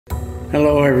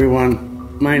Hello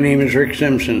everyone, my name is Rick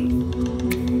Simpson.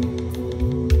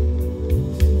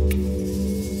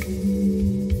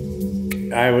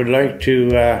 I would like to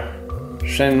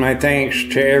send my thanks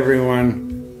to everyone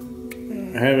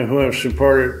who have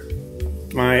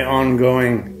supported my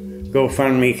ongoing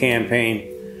GoFundMe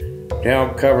campaign to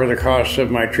help cover the costs of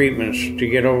my treatments to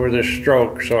get over this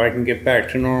stroke so I can get back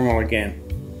to normal again.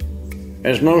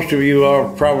 As most of you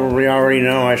all probably already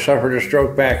know, I suffered a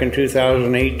stroke back in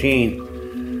 2018.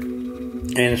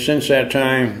 And since that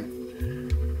time,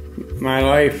 my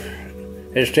life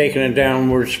has taken a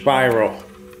downward spiral.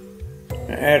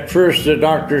 At first, the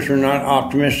doctors were not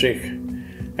optimistic.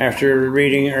 After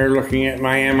reading or looking at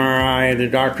my MRI, the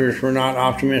doctors were not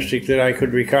optimistic that I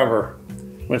could recover.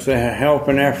 With the help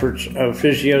and efforts of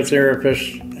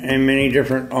physiotherapists and many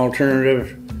different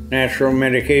alternative natural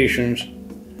medications,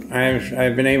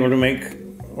 I've been able to make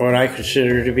what I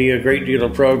consider to be a great deal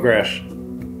of progress.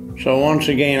 So once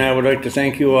again, I would like to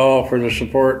thank you all for the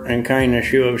support and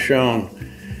kindness you have shown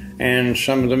and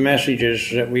some of the messages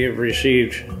that we have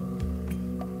received,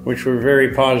 which were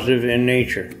very positive in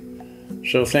nature.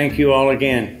 So thank you all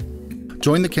again.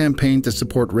 Join the campaign to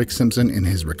support Rick Simpson in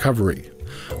his recovery.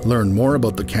 Learn more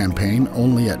about the campaign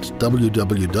only at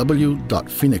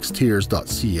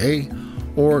www.phoenixtears.ca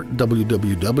or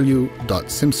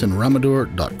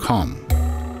www.simpsonramadour.com.